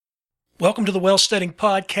Welcome to the Wealth Studying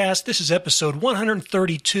Podcast. This is episode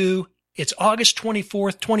 132. It's August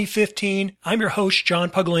 24th, 2015. I'm your host,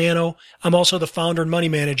 John Pugliano. I'm also the founder and money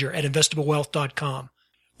manager at investablewealth.com.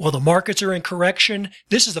 Well, the markets are in correction.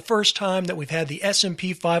 This is the first time that we've had the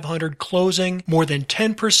S&P 500 closing more than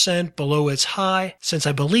 10% below its high since,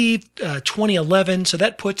 I believe, 2011. So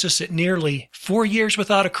that puts us at nearly 4 years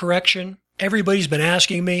without a correction. Everybody's been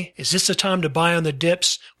asking me, is this the time to buy on the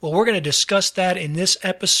dips? Well, we're going to discuss that in this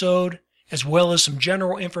episode, as well as some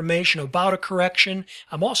general information about a correction.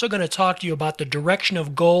 I'm also going to talk to you about the direction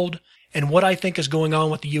of gold and what I think is going on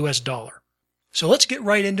with the US dollar. So let's get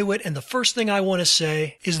right into it. And the first thing I want to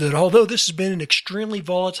say is that although this has been an extremely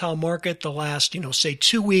volatile market the last, say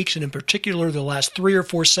 2 weeks, and in particular the last 3 or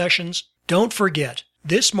 4 sessions, don't forget,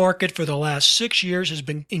 this market for the last 6 years has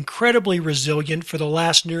been incredibly resilient. For the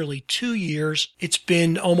last nearly 2 years, it's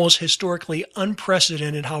been almost historically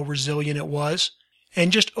unprecedented how resilient it was.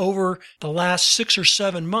 And just over the last 6 or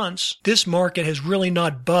 7 months, this market has really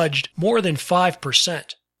not budged more than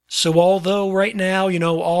 5%. So although right now,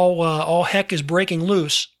 all heck is breaking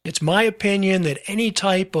loose, it's my opinion that any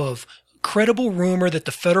type of credible rumor that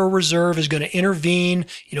the Federal Reserve is going to intervene,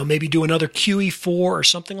 maybe do another QE4 or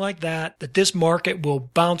something like that this market will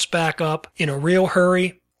bounce back up in a real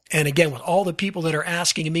hurry. And again, with all the people that are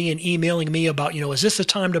asking me and emailing me about, is this the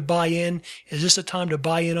time to buy in? Is this the time to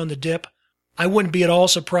buy in on the dip? I wouldn't be at all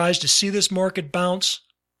surprised to see this market bounce.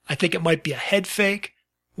 I think it might be a head fake.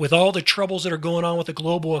 With all the troubles that are going on with the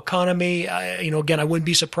global economy, I wouldn't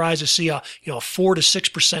be surprised to see a 4 to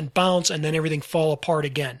 6% bounce and then everything fall apart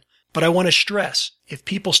again. But I want to stress, if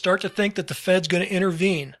people start to think that the Fed's going to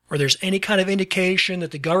intervene, or there's any kind of indication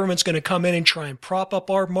that the government's going to come in and try and prop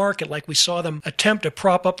up our market like we saw them attempt to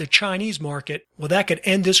prop up the Chinese market, well, that could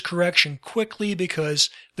end this correction quickly because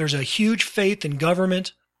there's a huge faith in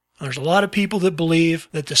government. There's a lot of people that believe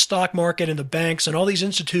that the stock market and the banks and all these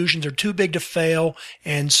institutions are too big to fail,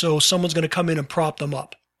 and so someone's going to come in and prop them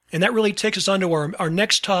up. And that really takes us on to our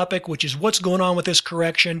next topic, which is what's going on with this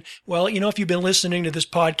correction. Well, if you've been listening to this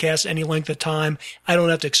podcast any length of time, I don't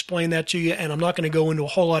have to explain that to you, and I'm not going to go into a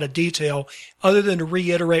whole lot of detail other than to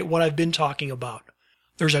reiterate what I've been talking about.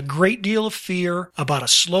 There's a great deal of fear about a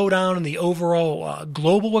slowdown in the overall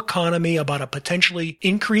global economy, about a potentially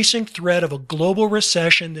increasing threat of a global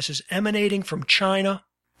recession. This is emanating from China.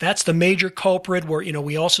 That's the major culprit where,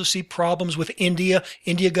 we also see problems with India.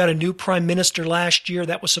 India got a new prime minister last year.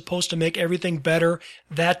 That was supposed to make everything better.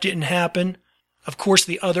 That didn't happen. Of course,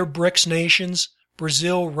 the other BRICS nations,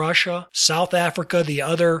 Brazil, Russia, South Africa, the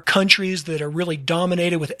other countries that are really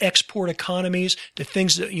dominated with export economies, the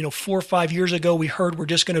things that, 4 or 5 years ago we heard were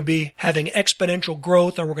just going to be having exponential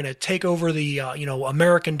growth and we're going to take over the,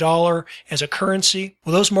 American dollar as a currency.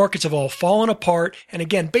 Well, those markets have all fallen apart. And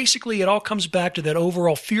again, basically it all comes back to that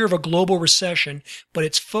overall fear of a global recession, but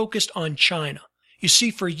it's focused on China. You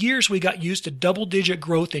see, for years we got used to double-digit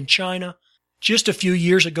growth in China. Just a few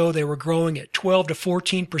years ago, they were growing at 12 to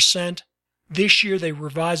 14%. This year, they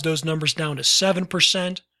revised those numbers down to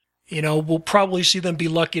 7%. We'll probably see them be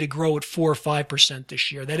lucky to grow at 4 or 5%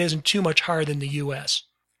 this year. That isn't too much higher than the U.S.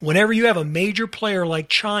 Whenever you have a major player like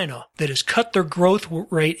China that has cut their growth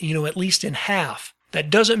rate, at least in half, that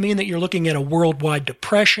doesn't mean that you're looking at a worldwide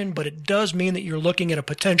depression, but it does mean that you're looking at a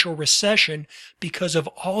potential recession because of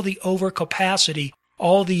all the overcapacity,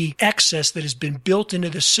 all the excess that has been built into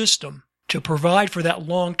the system to provide for that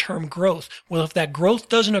long-term growth. Well, if that growth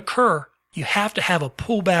doesn't occur, you have to have a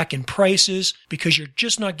pullback in prices because you're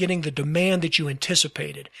just not getting the demand that you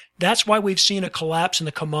anticipated. That's why we've seen a collapse in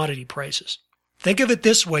the commodity prices. Think of it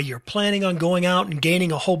this way. You're planning on going out and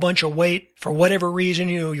gaining a whole bunch of weight. For whatever reason,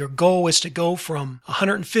 your goal is to go from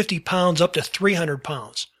 150 pounds up to 300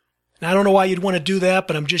 pounds. Now, I don't know why you'd want to do that,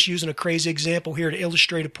 but I'm just using a crazy example here to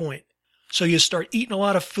illustrate a point. So you start eating a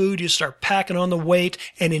lot of food, you start packing on the weight,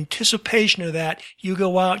 and in anticipation of that, you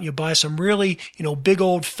go out and you buy some really, big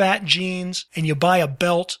old fat jeans, and you buy a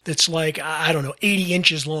belt that's like, 80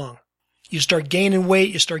 inches long. You start gaining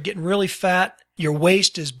weight, you start getting really fat, your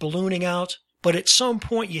waist is ballooning out, but at some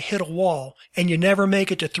point you hit a wall, and you never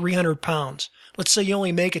make it to 300 pounds. Let's say you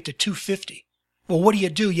only make it to 250. Well, what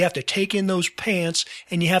do? You have to take in those pants,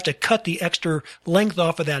 and you have to cut the extra length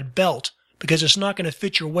off of that belt, because it's not going to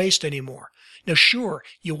fit your waist anymore. Now, sure,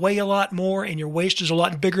 you weigh a lot more and your waist is a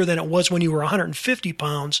lot bigger than it was when you were 150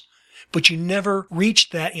 pounds, but you never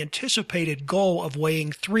reached that anticipated goal of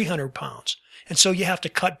weighing 300 pounds. And so you have to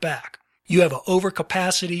cut back. You have an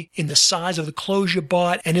overcapacity in the size of the clothes you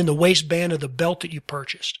bought and in the waistband of the belt that you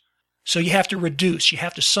purchased. So you have to reduce. You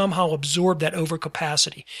have to somehow absorb that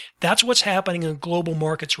overcapacity. That's what's happening in global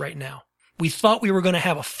markets right now. We thought we were going to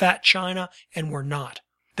have a fat China, and we're not.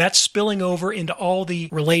 That's spilling over into all the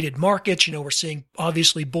related markets. We're seeing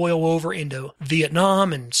obviously boil over into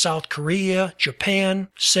Vietnam and South Korea, Japan,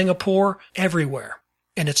 Singapore, everywhere.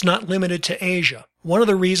 And it's not limited to Asia. One of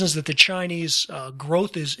the reasons that the Chinese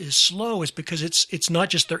growth is slow is because it's not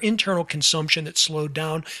just their internal consumption that's slowed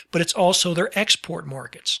down, but it's also their export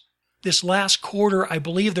markets. This last quarter, I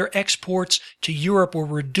believe their exports to Europe were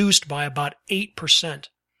reduced by about 8%.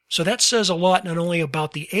 So that says a lot not only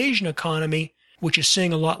about the Asian economy, which is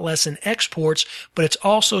seeing a lot less in exports, but it's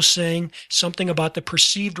also saying something about the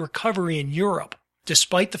perceived recovery in Europe.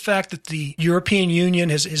 Despite the fact that the European Union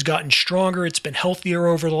has gotten stronger, it's been healthier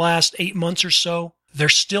over the last 8 months or so, they're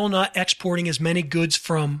still not exporting as many goods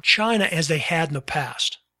from China as they had in the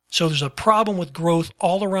past. So there's a problem with growth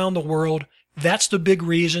all around the world. That's the big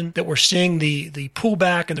reason that we're seeing the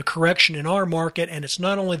pullback and the correction in our market, and it's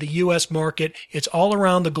not only the U.S. market, it's all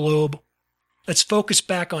around the globe. Let's focus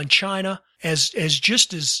back on China. As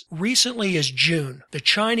just as recently as June, the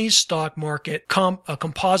Chinese stock market, a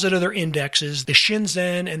composite of their indexes, the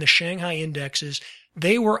Shenzhen and the Shanghai indexes,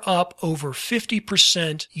 they were up over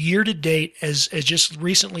 50% year to date as just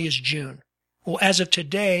recently as June. Well, as of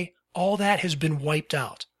today, all that has been wiped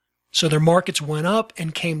out. So their markets went up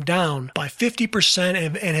and came down by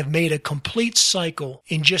 50% and have made a complete cycle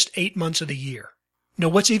in just 8 months of the year. Now,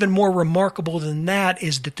 what's even more remarkable than that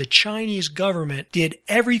is that the Chinese government did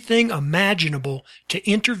everything imaginable to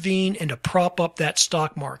intervene and to prop up that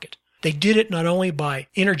stock market. They did it not only by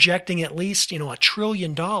interjecting at least, $1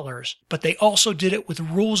 trillion, but they also did it with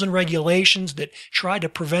rules and regulations that tried to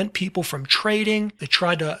prevent people from trading. They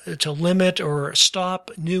tried to limit or stop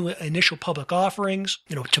new initial public offerings,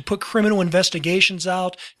 to put criminal investigations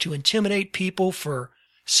out, to intimidate people for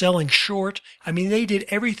selling short. I mean, they did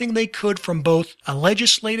everything they could from both a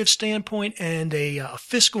legislative standpoint and a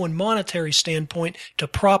fiscal and monetary standpoint to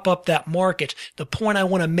prop up that market. The point I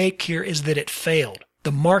want to make here is that it failed.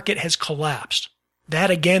 The market has collapsed. That,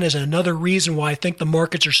 again, is another reason why I think the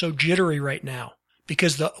markets are so jittery right now.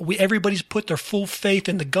 Because everybody's put their full faith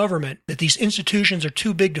in the government that these institutions are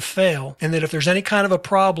too big to fail, and that if there's any kind of a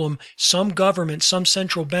problem, some government, some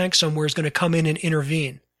central bank somewhere is going to come in and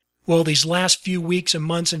intervene. Well, these last few weeks and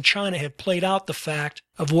months in China have played out the fact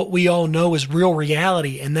of what we all know is real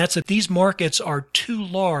reality, and that's that these markets are too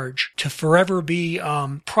large to forever be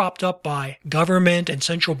propped up by government and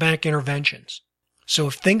central bank interventions. So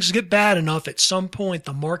if things get bad enough, at some point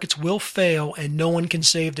the markets will fail and no one can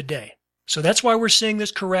save the day. So that's why we're seeing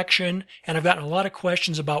this correction, and I've gotten a lot of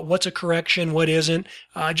questions about what's a correction, what isn't.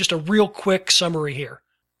 Just a real quick summary here.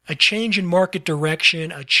 A change in market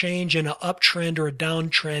direction, a change in an uptrend or a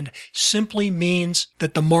downtrend simply means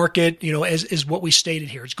that the market, is what we stated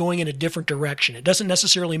here. It's going in a different direction. It doesn't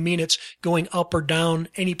necessarily mean it's going up or down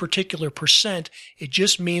any particular percent. It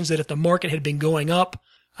just means that if the market had been going up,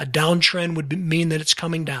 a downtrend would mean that it's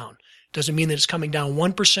coming down. It doesn't mean that it's coming down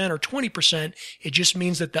 1% or 20%. It just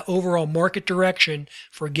means that the overall market direction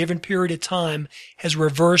for a given period of time has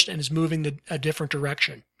reversed and is moving a different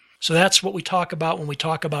direction. So that's what we talk about when we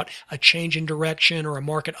talk about a change in direction or a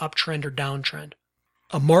market uptrend or downtrend.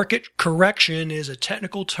 A market correction is a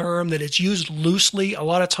technical term that it's used loosely. A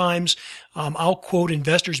lot of times I'll quote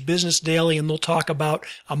Investors Business Daily and they'll talk about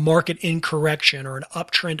a market in correction or an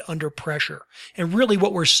uptrend under pressure. And really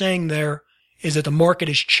what we're saying there is that the market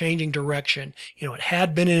is changing direction. It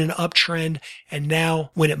had been in an uptrend, and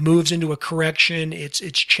now when it moves into a correction, it's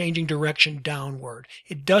changing direction downward.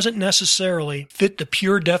 It doesn't necessarily fit the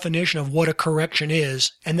pure definition of what a correction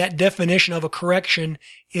is, and that definition of a correction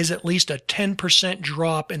is at least a 10%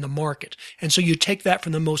 drop in the market. And so you take that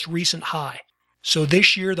from the most recent high. So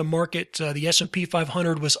this year, the market, the S&P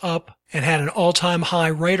 500 was up and had an all-time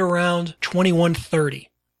high right around 2130.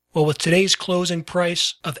 Well, with today's closing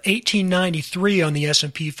price of $18.93 on the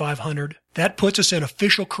S&P 500, that puts us in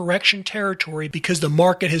official correction territory because the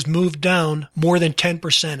market has moved down more than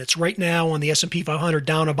 10%. It's right now on the S&P 500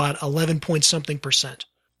 down about 11 point something percent.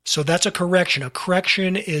 So that's a correction. A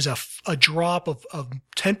correction is a drop of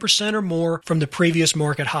 10% or more from the previous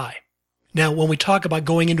market high. Now, when we talk about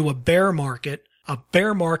going into a bear market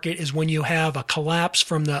is when you have a collapse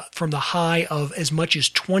from the high of as much as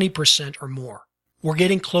 20% or more. We're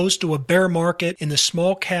getting close to a bear market in the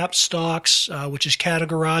small cap stocks, which is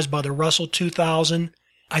categorized by the Russell 2000.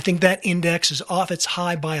 I think that index is off its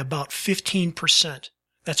high by about 15%.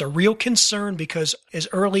 That's a real concern because as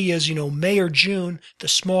early as, May or June, the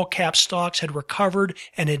small cap stocks had recovered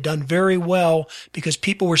and had done very well because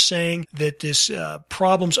people were saying that this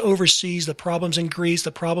problems overseas, the problems in Greece,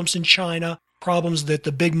 the problems in China, problems that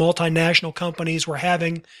the big multinational companies were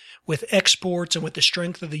having with exports and with the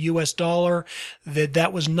strength of the U.S. dollar,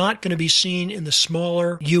 that was not going to be seen in the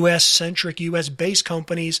smaller U.S.-centric, U.S.-based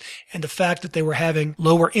companies, and the fact that they were having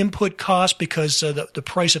lower input costs because the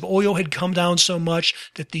price of oil had come down so much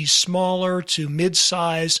that these smaller to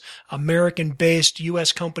mid-size American-based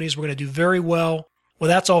U.S. companies were going to do very well. Well,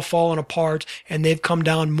 that's all fallen apart, and they've come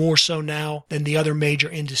down more so now than the other major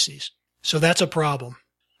indices. So that's a problem.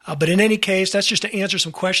 But in any case, that's just to answer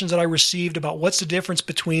some questions that I received about what's the difference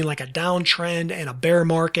between like a downtrend and a bear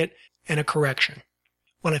market and a correction.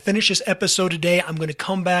 When I finish this episode today, I'm going to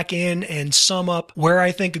come back in and sum up where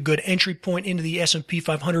I think a good entry point into the S&P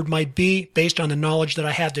 500 might be based on the knowledge that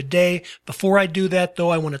I have today. Before I do that, though,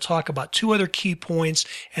 I want to talk about two other key points,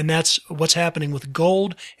 and that's what's happening with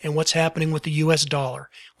gold and what's happening with the U.S. dollar.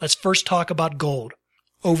 Let's first talk about gold.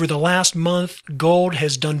 Over the last month, gold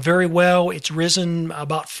has done very well. It's risen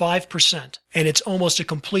about 5%, and it's almost a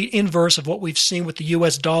complete inverse of what we've seen with the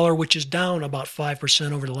U.S. dollar, which is down about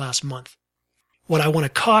 5% over the last month. What I want to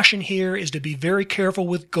caution here is to be very careful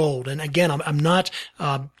with gold. And again, I'm not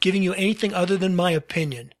giving you anything other than my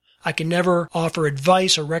opinion. I can never offer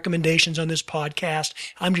advice or recommendations on this podcast.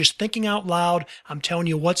 I'm just thinking out loud. I'm telling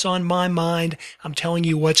you what's on my mind. I'm telling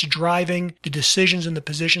you what's driving the decisions and the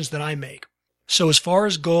positions that I make. So as far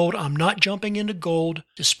as gold, I'm not jumping into gold,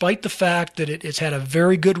 despite the fact that it's had a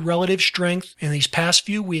very good relative strength in these past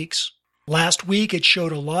few weeks. Last week, it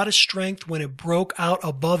showed a lot of strength when it broke out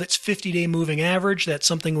above its 50-day moving average. That's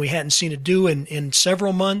something we hadn't seen it do in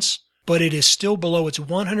several months. But it is still below its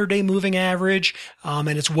 100-day moving average, and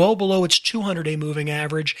it's well below its 200-day moving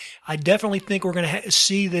average. I definitely think we're going to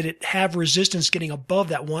see that it have resistance getting above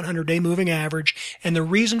that 100-day moving average. And the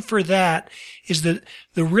reason for that is that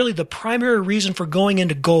the primary reason for going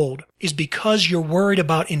into gold is because you're worried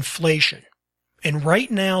about inflation. And right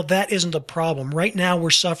now, that isn't a problem. Right now, we're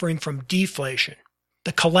suffering from deflation.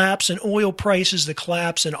 The collapse in oil prices, the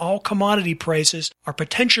collapse in all commodity prices are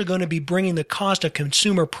potentially going to be bringing the cost of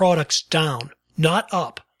consumer products down, not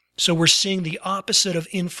up. So we're seeing the opposite of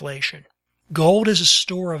inflation. Gold is a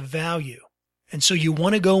store of value. And so you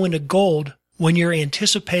want to go into gold when you're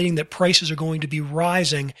anticipating that prices are going to be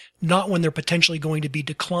rising, not when they're potentially going to be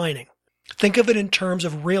declining. Think of it in terms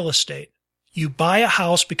of real estate. You buy a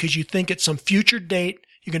house because you think at some future date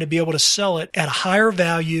you're going to be able to sell it at a higher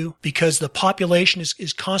value because the population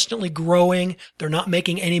is constantly growing. They're not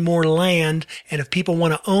making any more land. And if people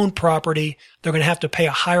want to own property, they're going to have to pay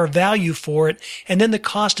a higher value for it. And then the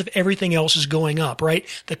cost of everything else is going up, right?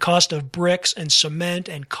 The cost of bricks and cement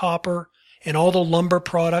and copper and all the lumber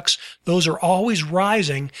products, those are always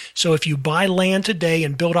rising. So if you buy land today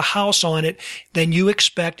and build a house on it, then you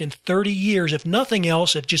expect in 30 years, if nothing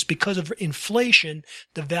else, if just because of inflation,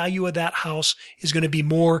 the value of that house is going to be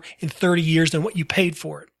more in 30 years than what you paid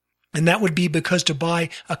for it. And that would be because to buy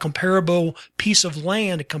a comparable piece of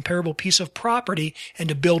land, a comparable piece of property, and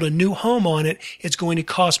to build a new home on it, it's going to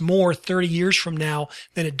cost more 30 years from now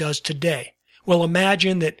than it does today. Well,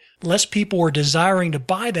 imagine that less people are desiring to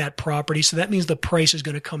buy that property, so that means the price is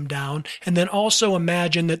going to come down. And then also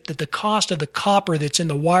imagine that the cost of the copper that's in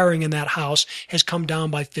the wiring in that house has come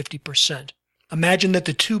down by 50%. Imagine that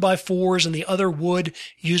the 2x4s and the other wood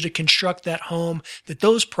used to construct that home, that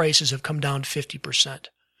those prices have come down 50%.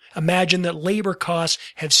 Imagine that labor costs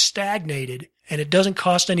have stagnated and it doesn't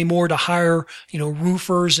cost any more to hire,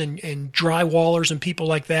 roofers and drywallers and people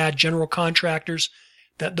like that, general contractors.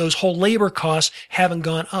 That those whole labor costs haven't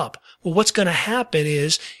gone up. Well, what's going to happen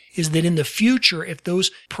is that in the future, if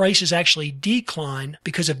those prices actually decline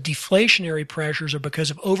because of deflationary pressures or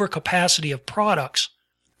because of overcapacity of products,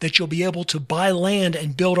 that you'll be able to buy land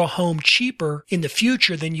and build a home cheaper in the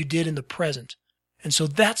future than you did in the present. And so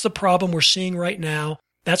that's the problem we're seeing right now.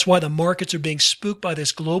 That's why the markets are being spooked by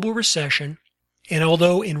this global recession. And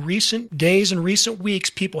although in recent days and recent weeks,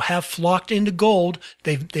 people have flocked into gold,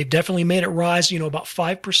 they've definitely made it rise, about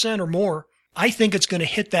 5% or more. I think it's going to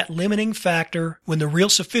hit that limiting factor when the real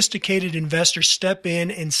sophisticated investors step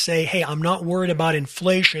in and say, hey, I'm not worried about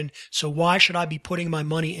inflation, so why should I be putting my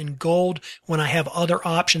money in gold when I have other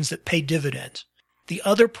options that pay dividends? The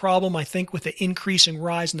other problem, I think, with the increasing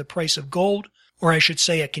rise in the price of gold, or I should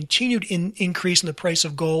say a continued increase in the price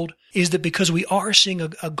of gold, is that because we are seeing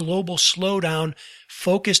a global slowdown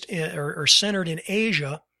focused or centered in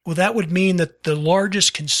Asia, well, that would mean that the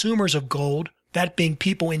largest consumers of gold, that being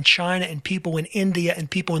people in China and people in India and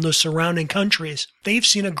people in those surrounding countries, they've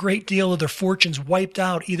seen a great deal of their fortunes wiped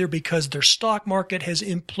out either because their stock market has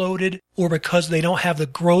imploded or because they don't have the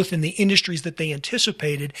growth in the industries that they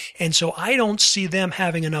anticipated. And so I don't see them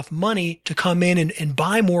having enough money to come in and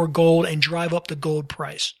buy more gold and drive up the gold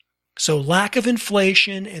price. So lack of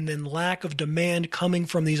inflation and then lack of demand coming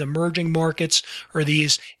from these emerging markets or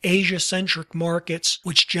these Asia-centric markets,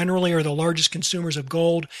 which generally are the largest consumers of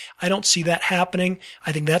gold. I don't see that happening.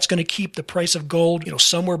 I think that's going to keep the price of gold,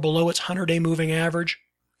 somewhere below its 100-day moving average.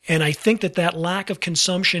 And I think that lack of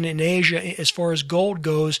consumption in Asia as far as gold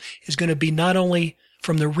goes is going to be not only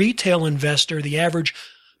from the retail investor, the average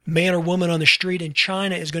man or woman on the street in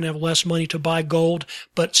China is going to have less money to buy gold,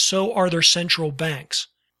 but so are their central banks.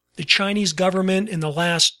 The Chinese government in the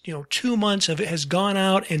last 2 months has gone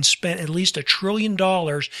out and spent at least $1 trillion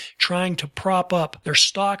trying to prop up their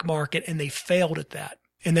stock market, and they failed at that.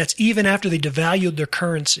 And that's even after they devalued their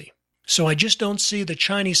currency. So I just don't see the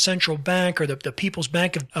Chinese central bank or the People's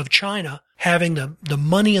Bank of China having the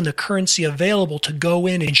money and the currency available to go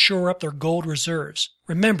in and shore up their gold reserves.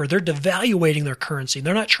 Remember, they're devaluating their currency.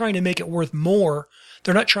 They're not trying to make it worth more.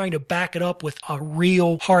 They're not trying to back it up with a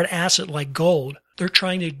real hard asset like gold. They're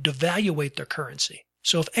trying to devaluate their currency.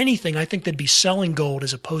 So if anything, I think they'd be selling gold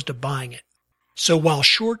as opposed to buying it. So while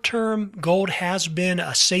short-term gold has been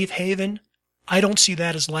a safe haven, I don't see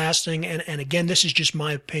that as lasting, and again, this is just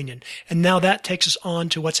my opinion. And now that takes us on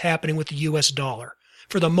to what's happening with the U.S. dollar.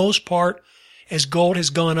 For the most part, as gold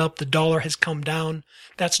has gone up, the dollar has come down.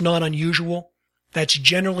 That's not unusual. That's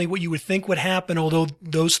generally what you would think would happen, although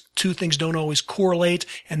those two things don't always correlate,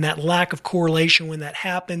 and that lack of correlation when that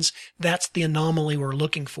happens, that's the anomaly we're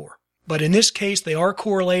looking for. But in this case, they are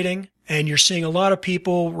correlating, and you're seeing a lot of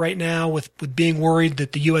people right now with being worried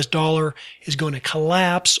that the U.S. dollar is going to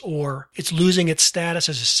collapse or it's losing its status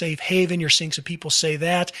as a safe haven. You're seeing some people say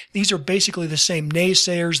that. These are basically the same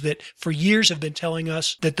naysayers that for years have been telling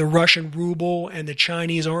us that the Russian ruble and the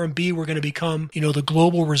Chinese RMB were going to become, the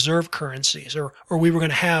global reserve currencies, or we were going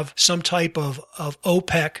to have some type of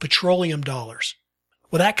OPEC petroleum dollars.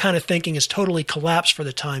 Well, that kind of thinking is totally collapsed for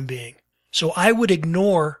the time being. So I would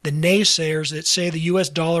ignore the naysayers that say the U.S.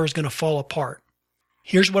 dollar is going to fall apart.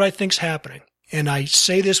 Here's what I think's happening. And I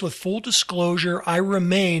say this with full disclosure. I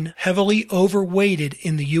remain heavily overweighted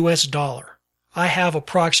in the U.S. dollar. I have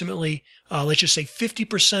approximately, let's just say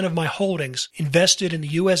 50% of my holdings invested in the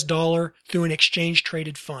U.S. dollar through an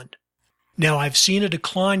exchange-traded fund. Now, I've seen a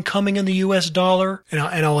decline coming in the U.S. dollar, and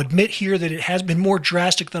I'll admit here that it has been more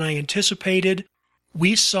drastic than I anticipated.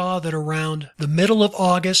 We saw that around the middle of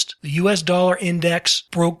August, the U.S. dollar index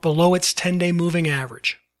broke below its 10-day moving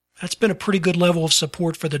average. That's been a pretty good level of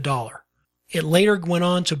support for the dollar. It later went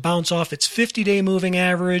on to bounce off its 50-day moving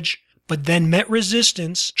average, but then met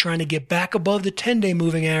resistance trying to get back above the 10-day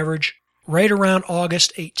moving average right around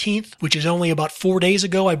August 18th, which is only about 4 days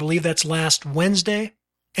ago. I believe that's last Wednesday.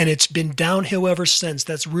 And it's been downhill ever since.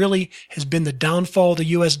 That's really has been the downfall of the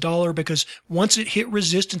U.S. dollar, because once it hit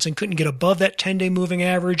resistance and couldn't get above that 10-day moving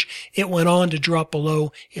average, it went on to drop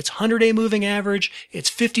below its 100-day moving average, its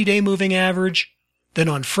 50-day moving average. Then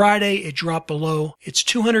on Friday, it dropped below its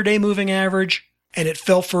 200-day moving average, and it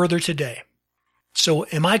fell further today. So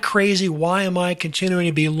am I crazy? Why am I continuing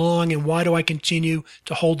to be long, and why do I continue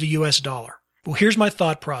to hold the U.S. dollar? Well, here's my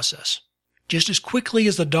thought process. Just as quickly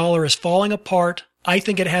as the dollar is falling apart, I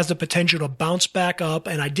think it has the potential to bounce back up,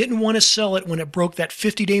 and I didn't want to sell it when it broke that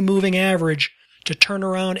 50-day moving average to turn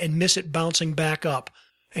around and miss it bouncing back up.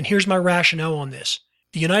 And here's my rationale on this.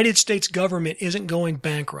 The United States government isn't going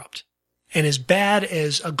bankrupt. And as bad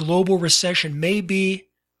as a global recession may be,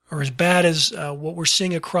 or as bad as what we're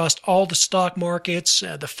seeing across all the stock markets,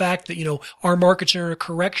 the fact that, our markets are in a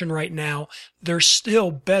correction right now, they're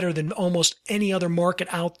still better than almost any other market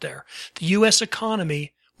out there. The U.S.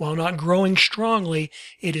 economy, while not growing strongly,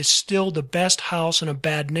 it is still the best house in a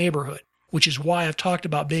bad neighborhood, which is why I've talked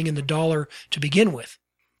about being in the dollar to begin with.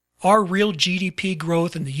 Our real GDP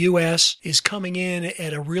growth in the U.S. is coming in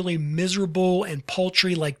at a really miserable and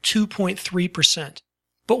paltry 2.3%.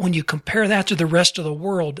 But when you compare that to the rest of the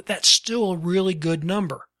world, that's still a really good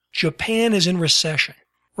number. Japan is in recession.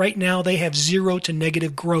 Right now, they have 0 to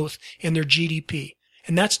negative growth in their GDP.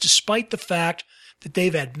 And that's despite the fact that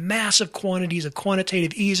they've had massive quantities of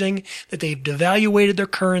quantitative easing, that they've devaluated their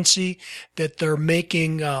currency, that they're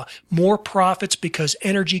making more profits because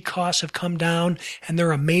energy costs have come down, and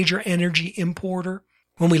they're a major energy importer.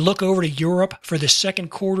 When we look over to Europe for the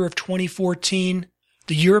second quarter of 2014,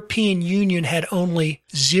 the European Union had only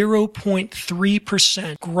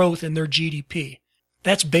 0.3% growth in their GDP.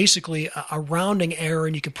 That's basically a rounding error,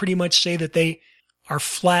 and you can pretty much say that they are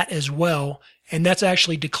flat as well. And that's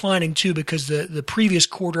actually declining too, because the previous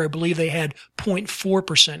quarter, I believe they had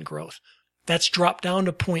 0.4% growth. That's dropped down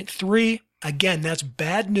to 0.3. Again, that's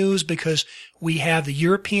bad news, because we have the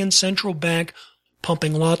European Central Bank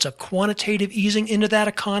pumping lots of quantitative easing into that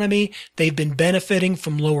economy. They've been benefiting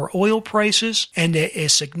from lower oil prices and a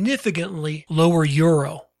significantly lower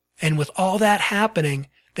euro. And with all that happening,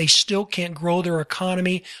 they still can't grow their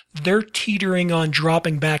economy. They're teetering on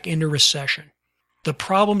dropping back into recession. The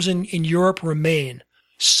problems in Europe remain.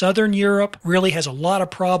 Southern Europe really has a lot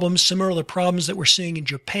of problems, similar to the problems that we're seeing in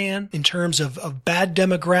Japan in terms of bad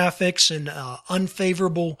demographics and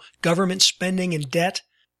unfavorable government spending and debt.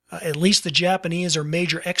 At least the Japanese are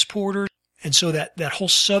major exporters. And so that whole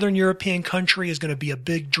southern European country is going to be a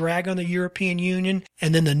big drag on the European Union.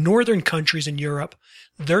 And then the northern countries in Europe,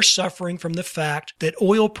 they're suffering from the fact that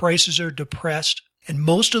oil prices are depressed. And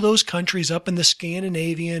most of those countries up in the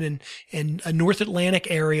Scandinavian and North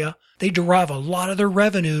Atlantic area, they derive a lot of their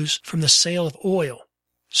revenues from the sale of oil.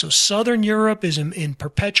 So Southern Europe is in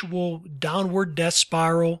perpetual downward death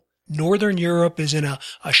spiral. Northern Europe is in a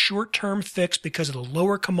short-term fix because of the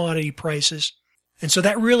lower commodity prices. And so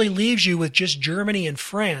that really leaves you with just Germany and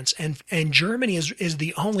France. And Germany is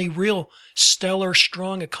the only real stellar,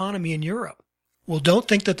 strong economy in Europe. Well, don't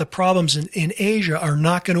think that the problems in Asia are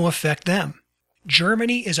not going to affect them.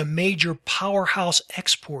 Germany is a major powerhouse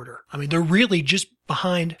exporter. I mean, they're really just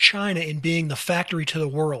behind China in being the factory to the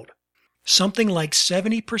world. Something like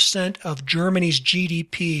 70% of Germany's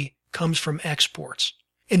GDP comes from exports.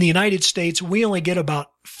 In the United States, we only get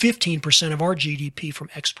about 15% of our GDP from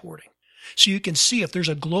exporting. So you can see if there's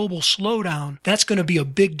a global slowdown, that's going to be a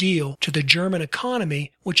big deal to the German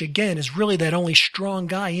economy, which again is really that only strong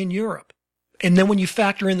guy in Europe. And then when you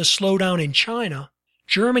factor in the slowdown in China,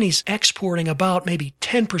 Germany's exporting about maybe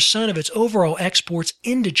 10% of its overall exports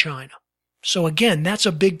into China. So again, that's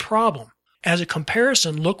a big problem. As a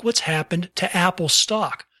comparison, look what's happened to Apple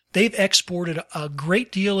stock. They've exported a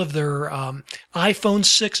great deal of their iPhone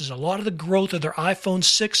 6s. A lot of the growth of their iPhone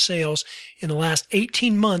 6 sales in the last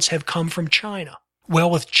 18 months have come from China.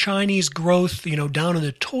 Well, with Chinese growth, down in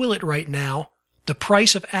the toilet right now, the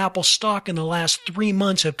price of Apple stock in the last 3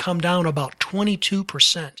 months have come down about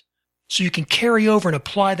 22%. So you can carry over and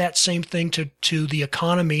apply that same thing to the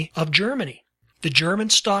economy of Germany. The German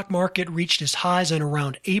stock market reached its highs in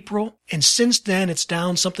around April, and since then it's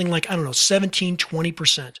down something like,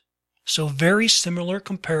 17-20%. So very similar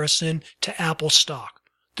comparison to Apple stock.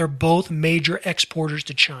 They're both major exporters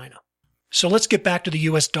to China. So let's get back to the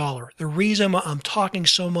US dollar. The reason I'm talking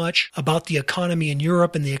so much about the economy in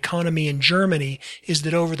Europe and the economy in Germany is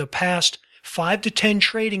that over the past 5 to 10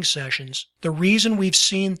 trading sessions, the reason we've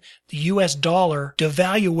seen the US dollar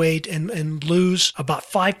devaluate and lose about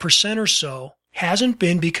 5% or so hasn't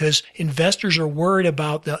been because investors are worried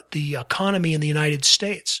about the economy in the United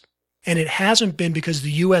States. And it hasn't been because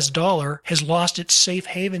the US dollar has lost its safe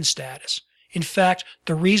haven status. In fact,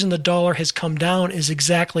 the reason the dollar has come down is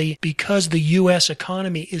exactly because the US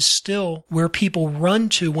economy is still where people run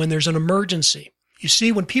to when there's an emergency. You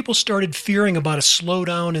see, when people started fearing about a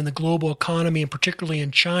slowdown in the global economy, and particularly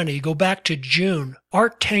in China, you go back to June, our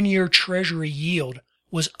 10-year Treasury yield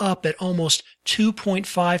was up at almost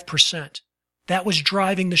 2.5%. That was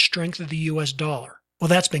driving the strength of the US dollar. Well,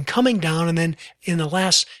 that's been coming down, and then in the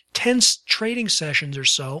last 10 trading sessions or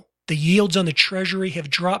so, the yields on the Treasury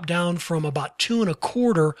have dropped down from about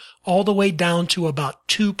 2.25% all the way down to about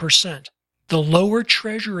 2%. The lower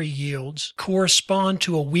Treasury yields correspond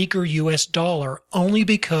to a weaker US dollar only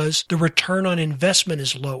because the return on investment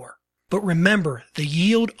is lower. But remember, the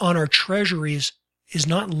yield on our Treasuries is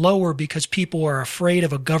not lower because people are afraid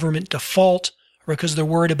of a government default or because they're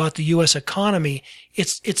worried about the US economy.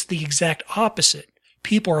 It's the exact opposite.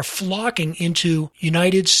 People are flocking into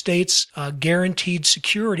United States guaranteed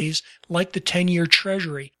securities like the 10-year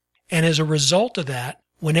Treasury. And as a result of that,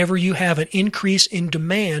 whenever you have an increase in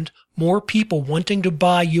demand, more people wanting to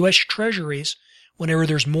buy U.S. Treasuries, whenever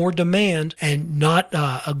there's more demand and not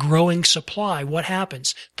a growing supply, what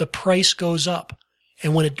happens? The price goes up.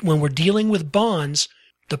 And when we're dealing with bonds,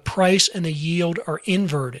 the price and the yield are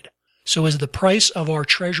inverted. So as the price of our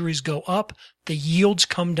Treasuries go up, the yields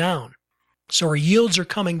come down. So our yields are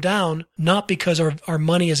coming down not because our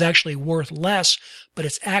money is actually worth less, but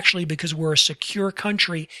it's actually because we're a secure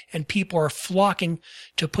country and people are flocking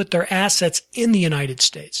to put their assets in the United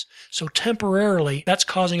States. So temporarily, that's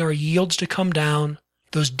causing our yields to come down.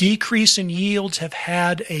 Those decrease in yields have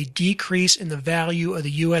had a decrease in the value of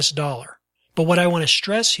the US dollar. But what I want to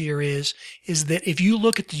stress here is that if you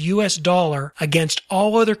look at the US dollar against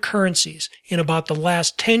all other currencies in about the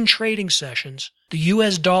last 10 trading sessions, the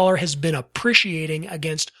US dollar has been appreciating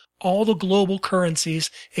against all the global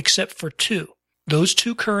currencies except for two. Those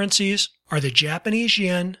two currencies are the Japanese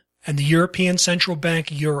yen and the European Central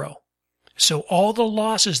Bank euro. So all the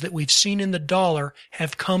losses that we've seen in the dollar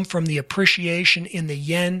have come from the appreciation in the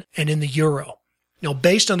yen and in the euro. Now,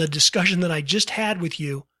 based on the discussion that I just had with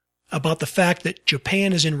you about the fact that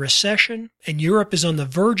Japan is in recession and Europe is on the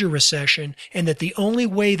verge of recession, and that the only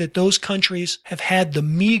way that those countries have had the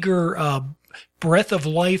meager breath of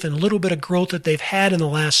life and little bit of growth that they've had in the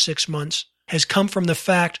last 6 months has come from the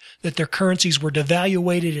fact that their currencies were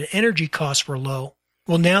devaluated and energy costs were low.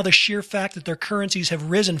 Well, now the sheer fact that their currencies have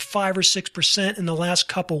risen 5 or 6% in the last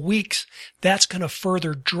couple weeks, that's going to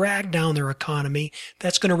further drag down their economy.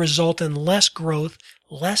 That's going to result in less growth,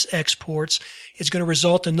 less exports. It's going to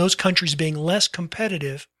result in those countries being less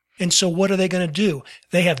competitive. And so what are they going to do?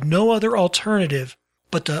 They have no other alternative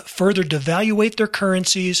but to further devaluate their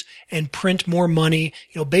currencies and print more money,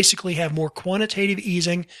 basically have more quantitative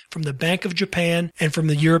easing from the Bank of Japan and from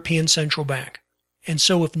the European Central Bank. And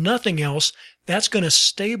so if nothing else, that's going to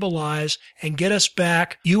stabilize and get us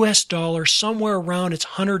back US dollar somewhere around its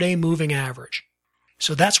 100-day moving average.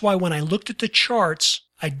 So that's why when I looked at the charts,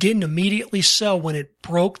 I didn't immediately sell when it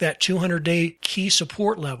broke that 200-day key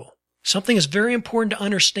support level. Something is very important to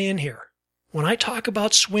understand here. When I talk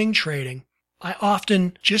about swing trading, I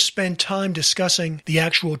often just spend time discussing the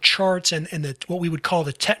actual charts and what we would call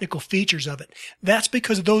the technical features of it. That's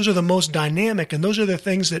because those are the most dynamic and those are the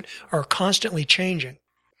things that are constantly changing.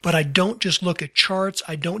 But I don't just look at charts.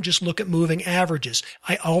 I don't just look at moving averages.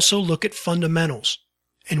 I also look at fundamentals.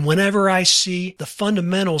 And whenever I see the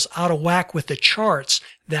fundamentals out of whack with the charts,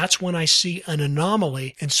 that's when I see an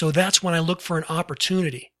anomaly. And so that's when I look for an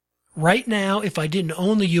opportunity. Right now, if I didn't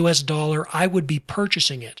own the US dollar, I would be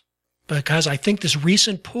purchasing it, because I think this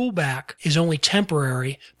recent pullback is only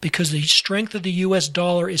temporary because the strength of the US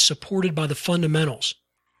dollar is supported by the fundamentals.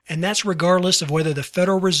 And that's regardless of whether the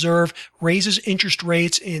Federal Reserve raises interest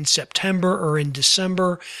rates in September or in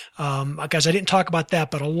December. Guys, I didn't talk about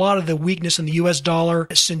that, but a lot of the weakness in the US dollar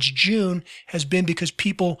since June has been because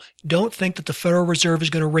people don't think that the Federal Reserve is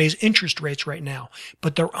going to raise interest rates right now.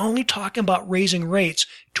 But they're only talking about raising rates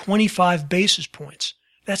 25 basis points.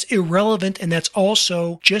 That's irrelevant, and that's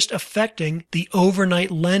also just affecting the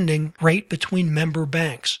overnight lending rate between member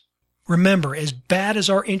banks. Remember, as bad as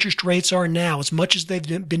our interest rates are now, as much as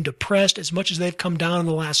they've been depressed, as much as they've come down in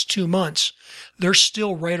the last 2 months, they're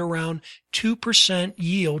still right around 2%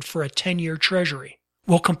 yield for a 10-year treasury.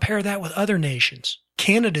 We'll compare that with other nations.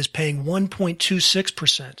 Canada's paying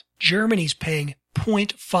 1.26%. Germany's paying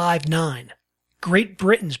 0.59%. Great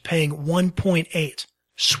Britain's paying 1.8%.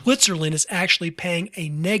 Switzerland is actually paying a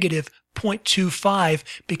negative 0.25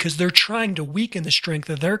 because they're trying to weaken the strength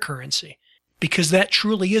of their currency, because that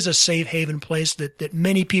truly is a safe haven place that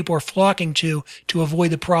many people are flocking to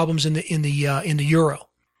avoid the problems in the euro.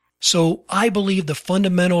 So I believe the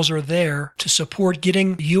fundamentals are there to support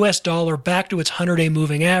getting the US dollar back to its 100-day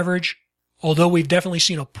moving average. Although we've definitely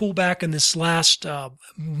seen a pullback in this last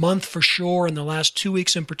month for sure, in the last 2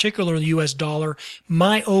 weeks in particular in the US dollar,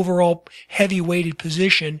 my overall heavy-weighted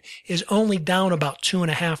position is only down about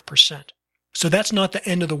 2.5%. So that's not the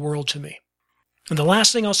end of the world to me. And the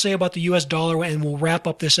last thing I'll say about the US dollar, and we'll wrap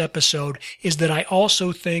up this episode, is that I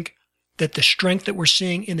also think that the strength that we're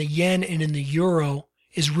seeing in the yen and in the euro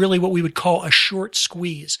is really what we would call a short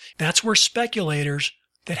squeeze. That's where speculators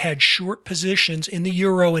that had short positions in the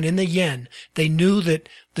euro and in the yen, they knew that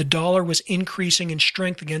the dollar was increasing in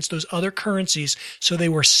strength against those other currencies, so they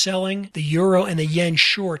were selling the euro and the yen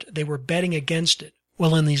short. They were betting against it.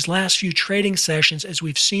 Well, in these last few trading sessions, as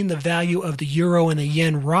we've seen the value of the euro and the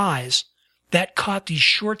yen rise, that caught these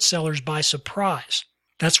short sellers by surprise.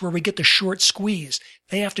 That's where we get the short squeeze.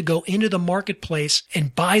 They have to go into the marketplace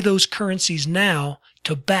and buy those currencies now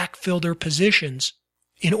to backfill their positions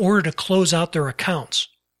in order to close out their accounts.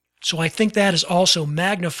 So I think that is also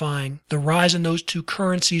magnifying the rise in those two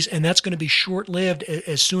currencies, and that's going to be short-lived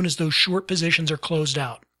as soon as those short positions are closed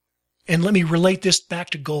out. And let me relate this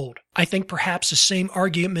back to gold. I think perhaps the same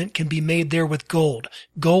argument can be made there with gold.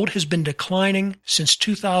 Gold has been declining since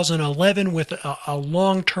 2011 with a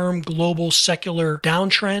long-term global secular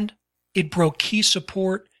downtrend. It broke key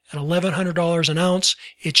support at $1,100 an ounce.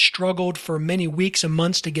 It struggled for many weeks and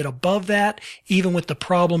months to get above that, even with the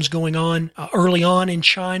problems going on early on in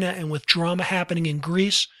China and with drama happening in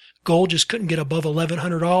Greece. Gold just couldn't get above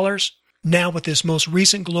 $1,100. Now with this most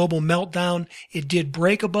recent global meltdown, it did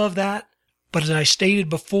break above that. But as I stated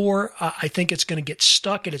before, I think it's going to get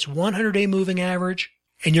stuck at its 100-day moving average,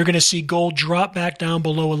 and you're going to see gold drop back down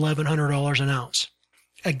below $1,100 an ounce.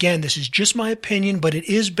 Again, this is just my opinion, but it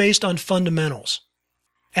is based on fundamentals.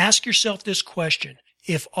 Ask yourself this question.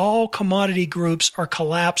 if all commodity groups are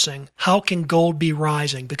collapsing, how can gold be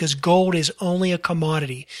rising? Because gold is only a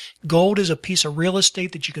commodity. Gold is a piece of real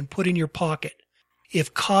estate that you can put in your pocket.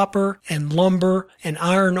 If copper and lumber and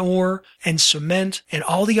iron ore and cement and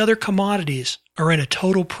all the other commodities are in a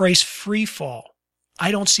total price free fall, I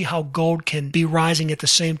don't see how gold can be rising at the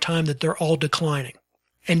same time that they're all declining.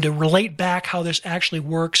 And to relate back how this actually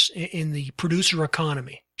works in the producer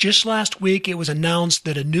economy. Just last week, it was announced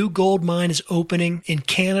that a new gold mine is opening in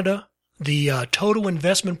Canada. The total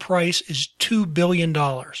investment price is $2 billion.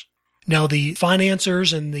 Now, the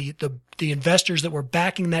financiers and the investors that were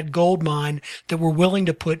backing that gold mine that were willing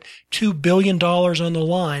to put $2 billion on the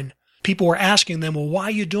line, people were asking them, well, why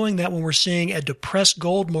are you doing that when we're seeing a depressed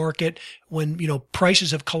gold market, when, prices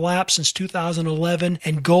have collapsed since 2011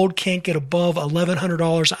 and gold can't get above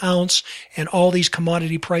 $1,100 an ounce and all these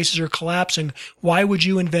commodity prices are collapsing? Why would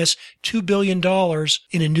you invest $2 billion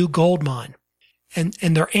in a new gold mine? And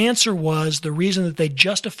their answer was the reason that they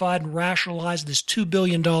justified and rationalized this $2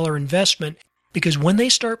 billion investment, because when they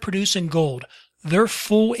start producing gold, their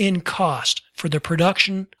full in cost for the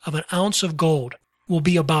production of an ounce of gold will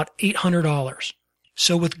be about $800.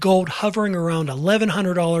 So with gold hovering around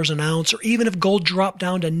 $1,100 an ounce, or even if gold dropped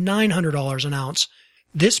down to $900 an ounce,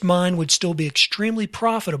 this mine would still be extremely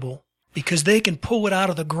profitable because they can pull it out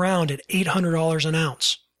of the ground at $800 an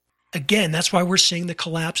ounce. Again, that's why we're seeing the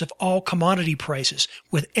collapse of all commodity prices.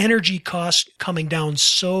 With energy costs coming down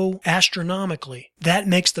so astronomically, that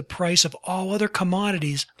makes the price of all other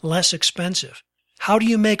commodities less expensive. How do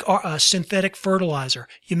you make a synthetic fertilizer?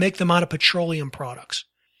 You make them out of petroleum products.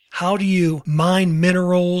 How do you mine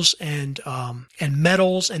minerals and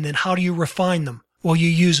metals, and then how do you refine them? Well, you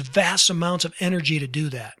use vast amounts of energy to do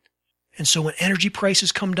that. And so when energy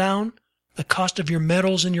prices come down, the cost of your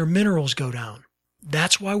metals and your minerals go down.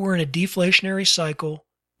 That's why we're in a deflationary cycle.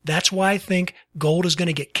 That's why I think gold is going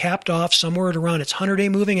to get capped off somewhere at around its 100-day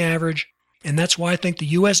moving average. And that's why I think the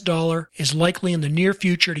U.S. dollar is likely in the near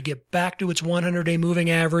future to get back to its 100-day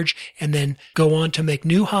moving average and then go on to make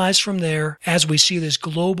new highs from there as we see this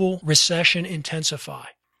global recession intensify.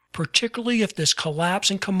 Particularly if this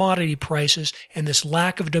collapse in commodity prices and this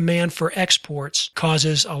lack of demand for exports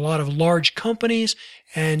causes a lot of large companies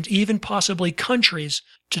and even possibly countries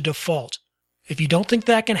to default. If you don't think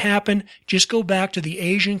that can happen, just go back to the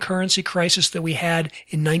Asian currency crisis that we had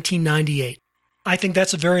in 1998. I think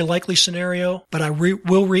that's a very likely scenario, but I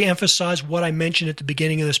will reemphasize what I mentioned at the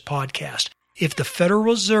beginning of this podcast. If the Federal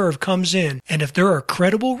Reserve comes in, and if there are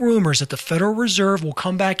credible rumors that the Federal Reserve will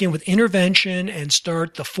come back in with intervention and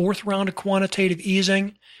start the fourth round of quantitative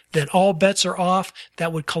easing, then all bets are off.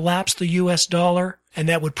 That would collapse the U.S. dollar, and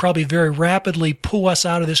that would probably very rapidly pull us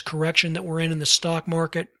out of this correction that we're in the stock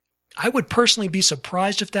market. I would personally be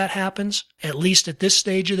surprised if that happens, at least at this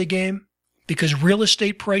stage of the game, because real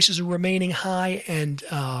estate prices are remaining high and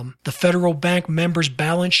the federal bank members'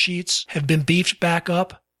 balance sheets have been beefed back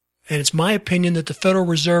up. And it's my opinion that the Federal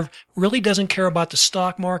Reserve really doesn't care about the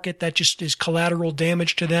stock market. That just is collateral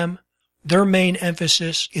damage to them. Their main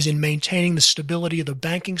emphasis is in maintaining the stability of the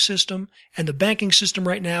banking system, and the banking system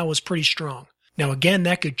right now is pretty strong. Now, again,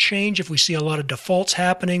 that could change if we see a lot of defaults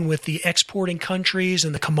happening with the exporting countries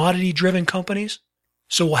and the commodity-driven companies.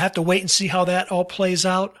 So we'll have to wait and see how that all plays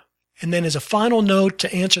out. And then as a final note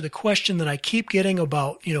to answer the question that I keep getting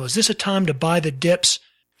about, is this a time to buy the dips?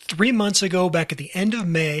 3 months ago, back at the end of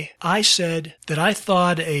May, I said that I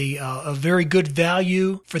thought a very good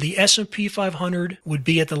value for the S&P 500 would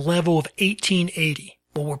be at the level of 1880.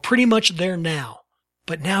 Well, we're pretty much there now.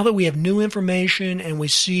 But now that we have new information and we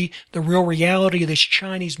see the real reality of this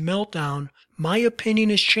Chinese meltdown, my opinion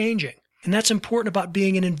is changing. And that's important about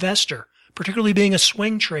being an investor, particularly being a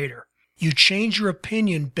swing trader. You change your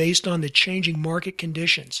opinion based on the changing market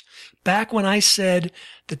conditions. Back when I said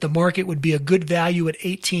that the market would be a good value at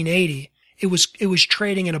 1880, it was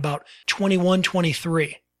trading at about 21,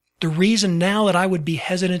 23. The reason now that I would be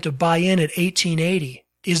hesitant to buy in at 1880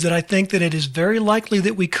 is that I think that it is very likely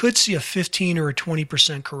that we could see a 15 or a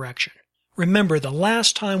 20% correction. Remember, the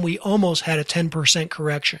last time we almost had a 10%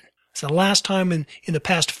 correction, it's the last time in the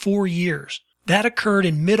past 4 years. That occurred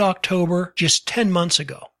in mid-October, just 10 months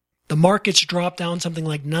ago. The markets dropped down something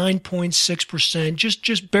like 9.6%,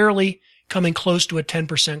 just barely coming close to a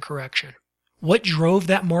 10% correction. What drove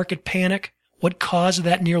that market panic? What caused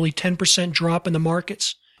that nearly 10% drop in the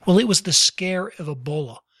markets? Well, it was the scare of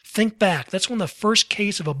Ebola. Think back. That's when the first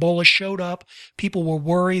case of Ebola showed up. People were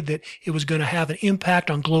worried that it was going to have an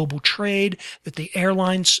impact on global trade, that the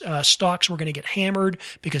airlines stocks were going to get hammered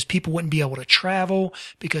because people wouldn't be able to travel,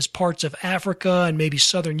 because parts of Africa and maybe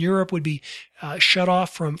Southern Europe would be shut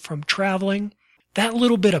off from traveling. That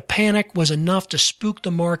little bit of panic was enough to spook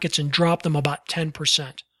the markets and drop them about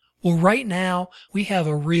 10%. Well, right now, we have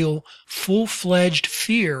a real full-fledged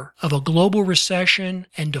fear of a global recession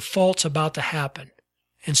and defaults about to happen.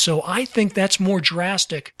 And so I think that's more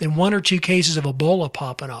drastic than 1 or 2 cases of Ebola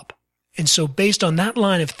popping up. And so based on that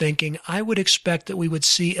line of thinking, I would expect that we would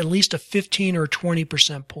see at least a 15 or 20%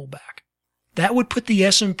 pullback. That would put the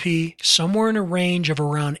S&P somewhere in a range of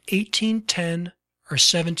around 1810 or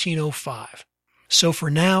 1705. So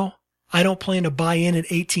for now, I don't plan to buy in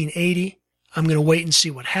at 1880. I'm going to wait and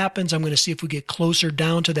see what happens. I'm going to see if we get closer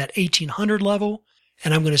down to that 1800 level,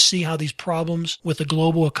 and I'm going to see how these problems with the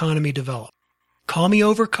global economy develop. Call me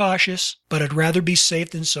overcautious, but I'd rather be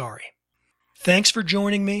safe than sorry. Thanks for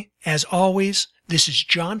joining me. As always, this is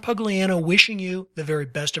John Pugliano wishing you the very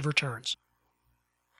best of returns.